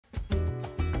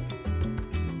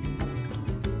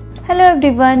Hello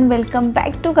everyone, welcome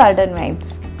back to Garden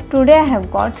Vibes. Today I have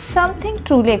got something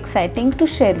truly exciting to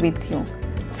share with you.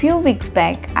 Few weeks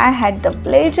back I had the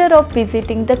pleasure of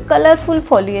visiting the Colourful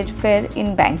Foliage Fair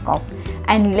in Bangkok,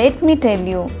 and let me tell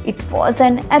you, it was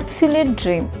an absolute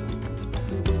dream.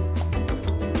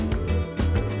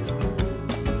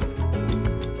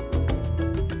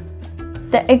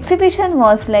 The exhibition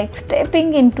was like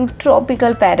stepping into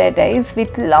tropical paradise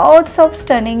with lots of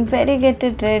stunning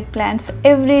variegated red plants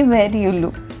everywhere you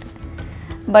looked.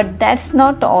 But that's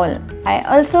not all. I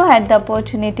also had the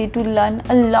opportunity to learn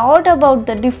a lot about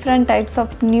the different types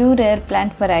of new rare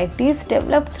plant varieties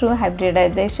developed through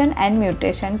hybridization and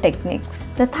mutation techniques.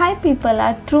 The Thai people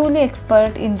are truly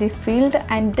expert in this field,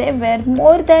 and they were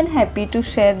more than happy to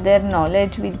share their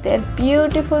knowledge with their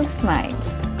beautiful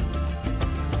smiles.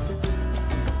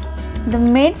 The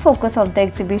main focus of the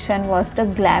exhibition was the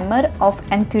glamour of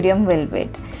Anthurium velvet,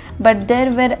 but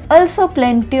there were also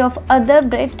plenty of other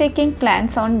breathtaking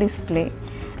plants on display,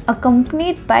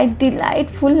 accompanied by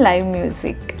delightful live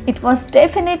music. It was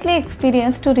definitely an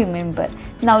experience to remember.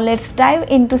 Now let's dive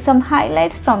into some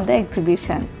highlights from the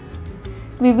exhibition.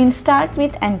 We will start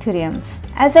with Anthuriums.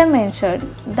 As I mentioned,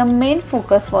 the main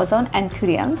focus was on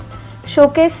Anthuriums,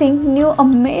 showcasing new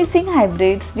amazing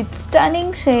hybrids with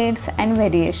stunning shades and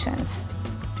variations.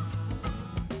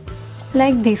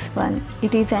 Like this one,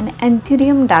 it is an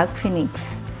Anthurium dark phoenix.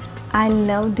 I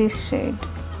love this shade.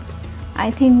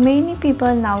 I think many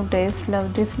people nowadays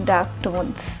love these dark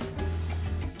tones.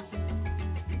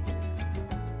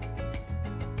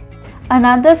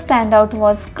 Another standout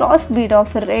was crossbreed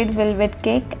of red velvet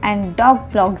cake and dog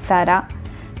block Zara,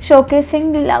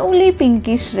 showcasing lovely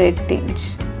pinkish red tinge.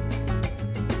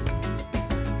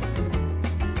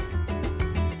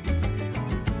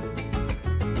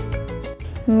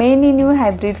 Many new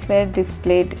hybrids were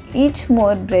displayed, each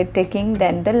more breathtaking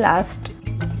than the last.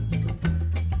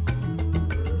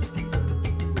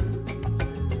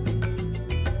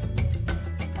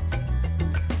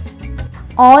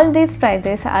 All these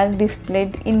prices are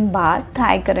displayed in baht,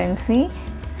 Thai currency,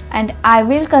 and I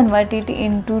will convert it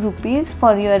into rupees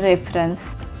for your reference.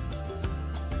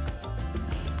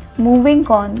 Moving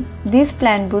on, this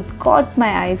plant booth caught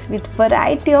my eyes with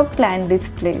variety of plant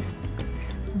displays.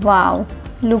 Wow!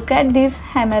 Look at this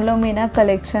Homalomena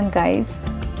collection, guys.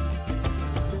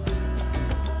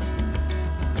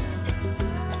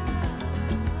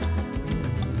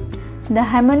 The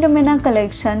Homalomena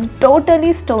collection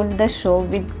totally stole the show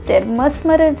with their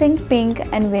mesmerizing pink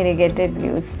and variegated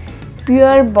leaves.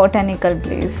 Pure botanical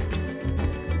bliss.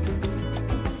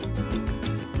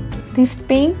 This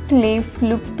pink leaf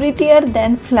look prettier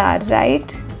than flower,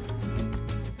 right?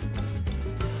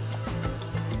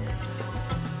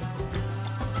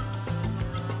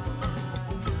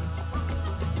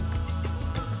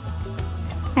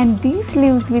 And these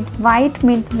leaves with white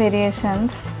mint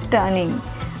variations, stunning.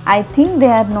 I think they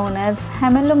are known as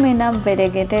Homalomena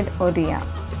variegated aurea.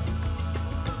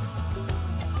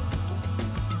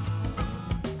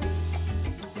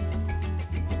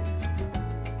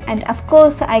 And of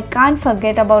course, I can't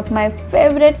forget about my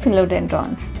favorite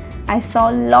Philodendrons. I saw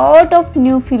a lot of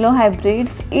new philo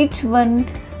hybrids, each one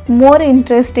more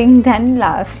interesting than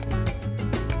last.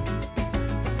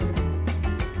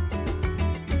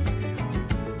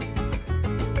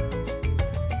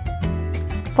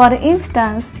 For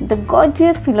instance, the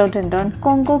gorgeous Philodendron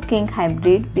Congo King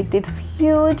hybrid with its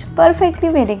huge, perfectly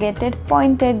variegated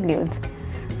pointed leaves.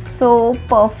 So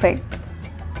perfect.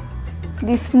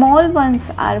 The small ones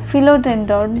are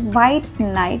Philodendron White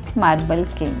Knight Marble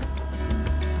King.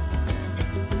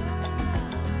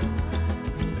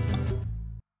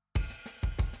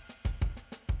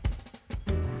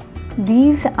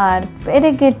 These are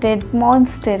variegated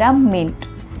Monstera mint.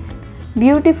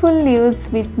 Beautiful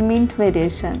leaves with mint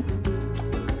variation.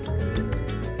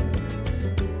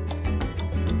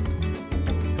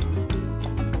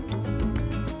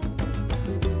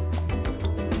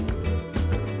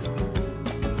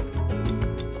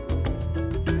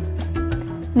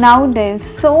 Nowadays,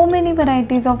 so many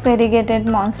varieties of variegated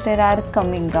Monstera are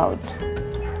coming out,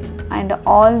 and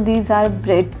all these are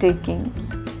breathtaking.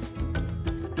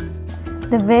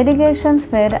 The variegations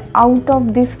were out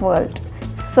of this world.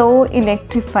 So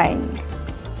electrifying.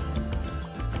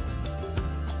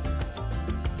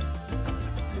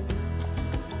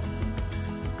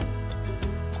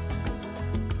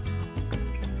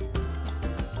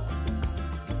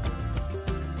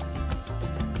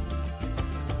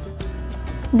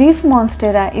 This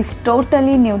Monstera is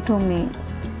totally new to me.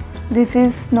 This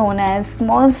is known as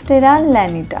Monstera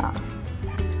lanita.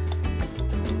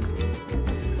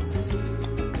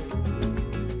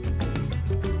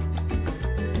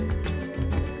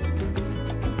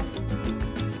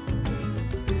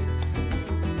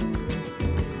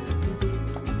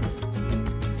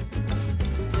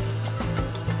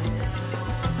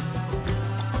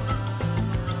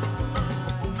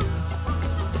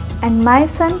 and my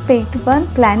son picked one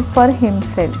plant for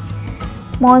himself.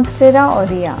 Monstera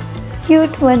aurea.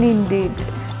 Cute one indeed.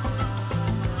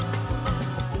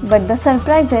 But the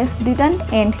surprises didn't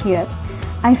end here.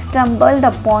 I stumbled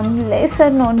upon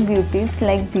lesser known beauties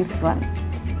like this one.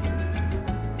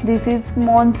 This is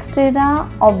Monstera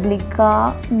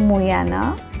obliqua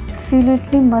muyana.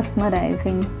 Absolutely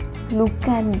mesmerizing. Look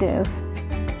at this.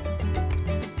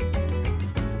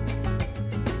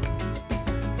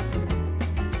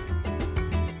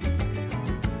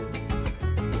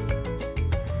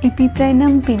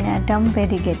 Epiprenum pinnatum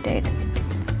variegated.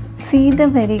 See the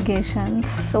variegation,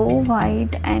 so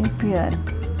white and pure,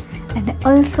 and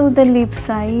also the leaf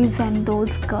size and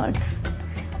those cuts.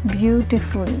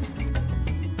 Beautiful.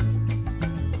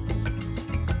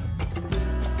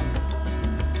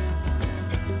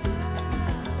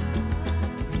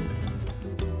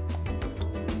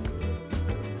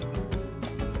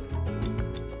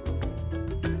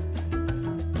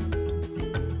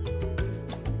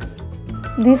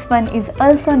 This one is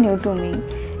also new to me.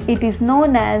 It is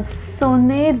known as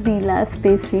Sonerilla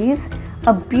species,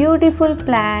 a beautiful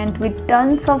plant with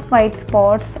tons of white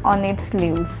spots on its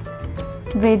leaves.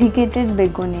 Variegated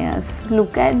begonias.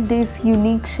 Look at these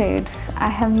unique shades. I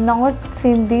have not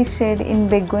seen this shade in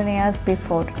begonias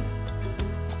before.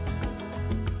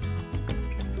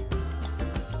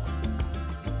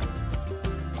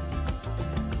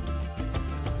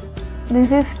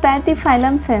 This is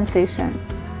Spathiphyllum sensation.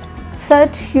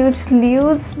 Such huge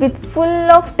leaves with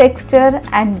full of texture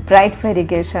and bright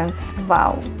variegations.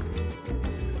 Wow!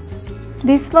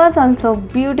 This was also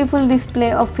beautiful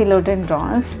display of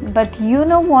philodendrons, but you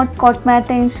know what caught my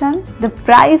attention? The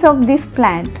price of this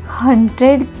plant,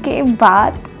 100k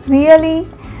baht. Really?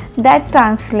 That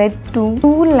translates to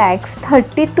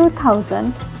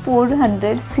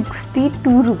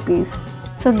 2,32,462 rupees.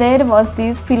 So there was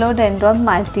this Philodendron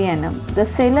martianum. The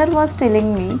seller was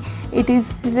telling me it is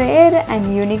rare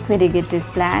and unique variegated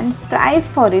plant, prized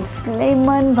for its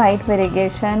lemon white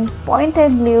variegation,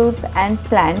 pointed leaves and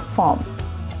plant form.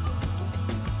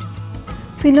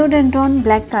 Philodendron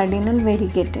black cardinal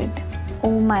variegated.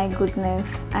 Oh my goodness,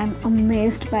 I am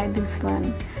amazed by this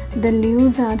one. The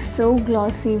leaves are so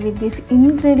glossy with this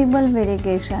incredible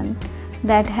variegation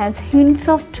that has hints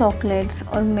of chocolates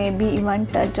or maybe even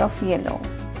touch of yellow.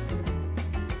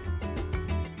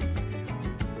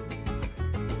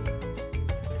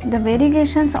 The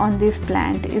variegations on this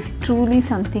plant is truly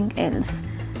something else.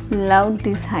 Love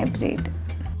this hybrid.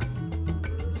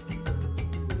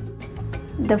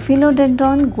 The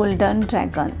Philodendron golden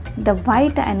dragon. The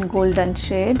white and golden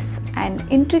shades and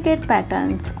intricate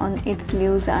patterns on its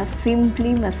leaves are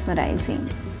simply mesmerizing.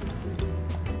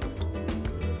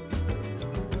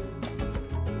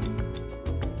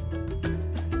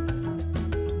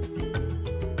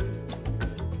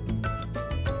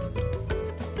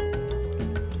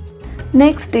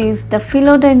 Next is the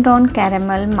Philodendron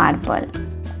caramel marble.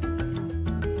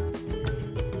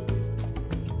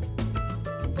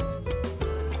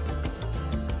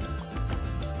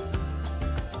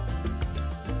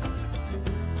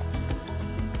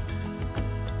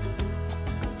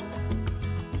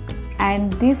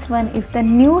 And this one is the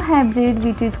new hybrid,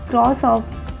 which is cross of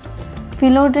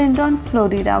Philodendron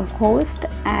florida ghost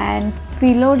and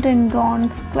Philodendron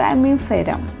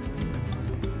squamiferum.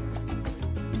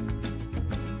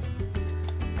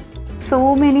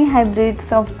 So many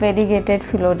hybrids of variegated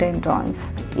philodendrons.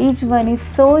 Each one is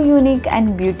so unique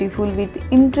and beautiful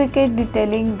with intricate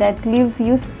detailing that leaves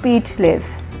you speechless.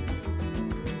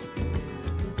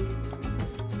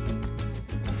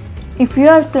 If you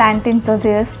are plant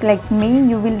enthusiast like me,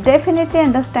 you will definitely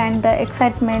understand the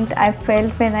excitement I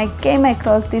felt when I came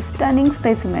across these stunning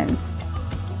specimens.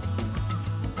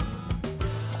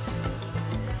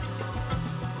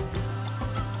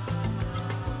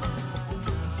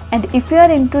 And if you are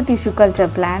into tissue culture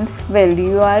plants, well,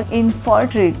 you are in for a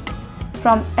treat.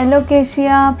 From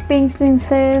Alocasia, Pink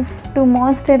Princess to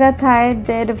Monstera Thai,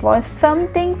 there was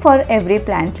something for every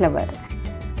plant lover.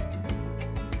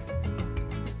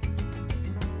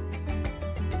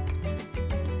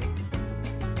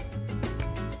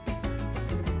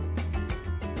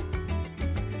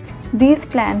 These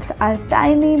plants are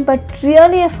tiny but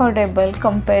really affordable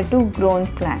compared to grown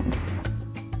plants.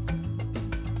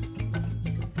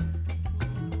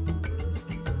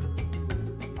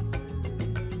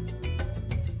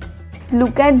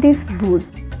 Look at this booth.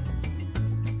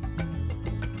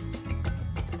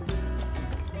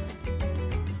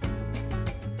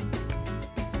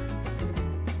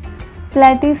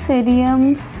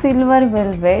 Platycerium silver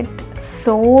velvet,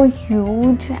 so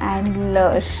huge and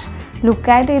lush. Look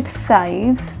at its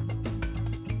size.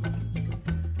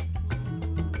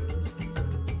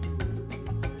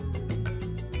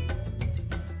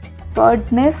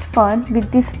 bird nest fern with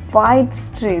these white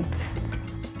strips.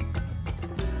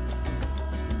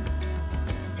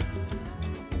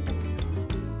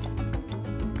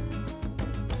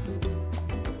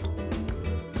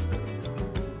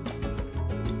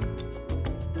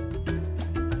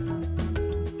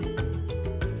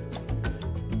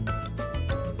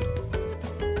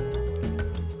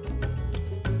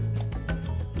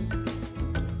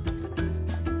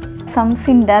 Some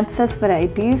Syndapsus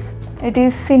varieties. It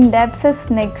is Syndapsus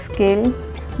neck scale.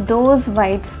 Those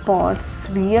white spots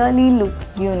really look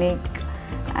unique.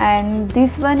 And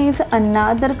this one is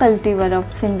another cultivar of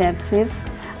Syndapsus.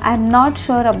 I am not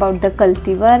sure about the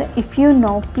cultivar. If you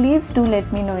know, please do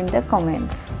let me know in the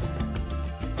comments.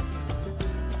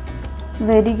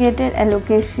 Variegated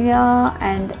Alocasia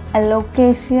and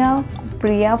Alocasia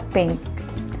Priya pink.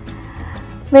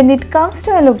 When it comes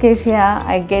to Alocasia,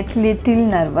 I get little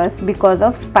nervous because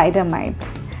of spider mites.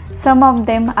 Some of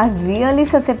them are really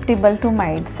susceptible to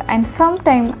mites, and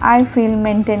sometimes I feel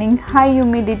maintaining high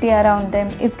humidity around them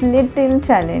is little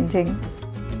challenging.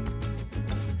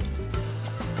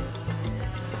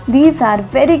 These are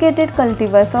variegated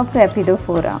cultivars of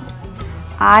Rapidophora.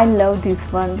 I love this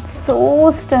one,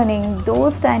 so stunning,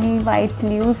 those tiny white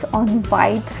leaves on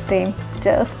white stem,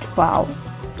 just wow.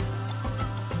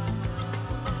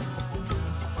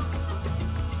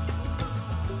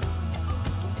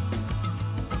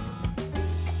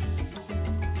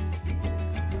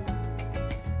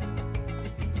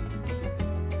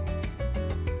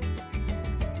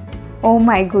 Oh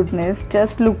my goodness,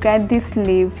 just look at this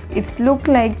leaf. It looks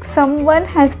like someone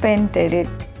has painted it.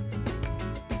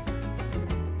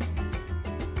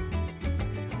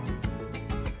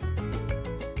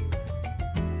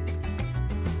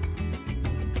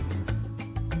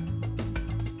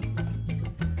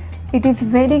 It is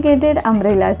variegated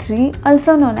umbrella tree,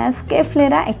 also known as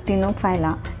Camellia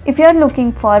actinophylla. If you are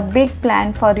looking for a big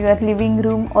plant for your living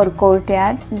room or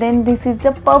courtyard, then this is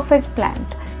the perfect plant.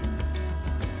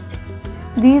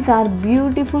 These are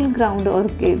beautiful ground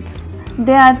orchids.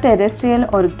 They are terrestrial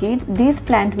orchids. This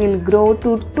plant will grow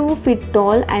to 2 feet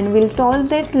tall and will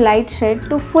tolerate light shade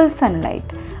to full sunlight.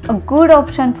 A good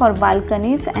option for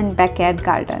balconies and backyard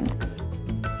gardens.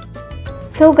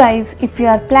 So guys, if you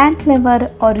are plant lover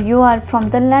or you are from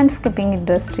the landscaping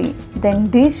industry,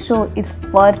 then this show is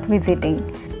worth visiting.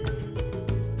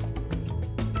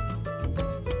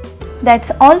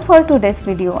 That's all for today's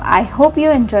video. I hope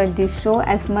you enjoyed this show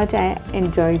as much as I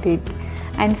enjoyed it.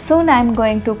 And soon I am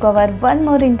going to cover one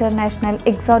more international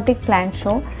exotic plant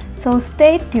show. So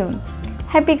stay tuned.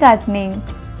 Happy gardening!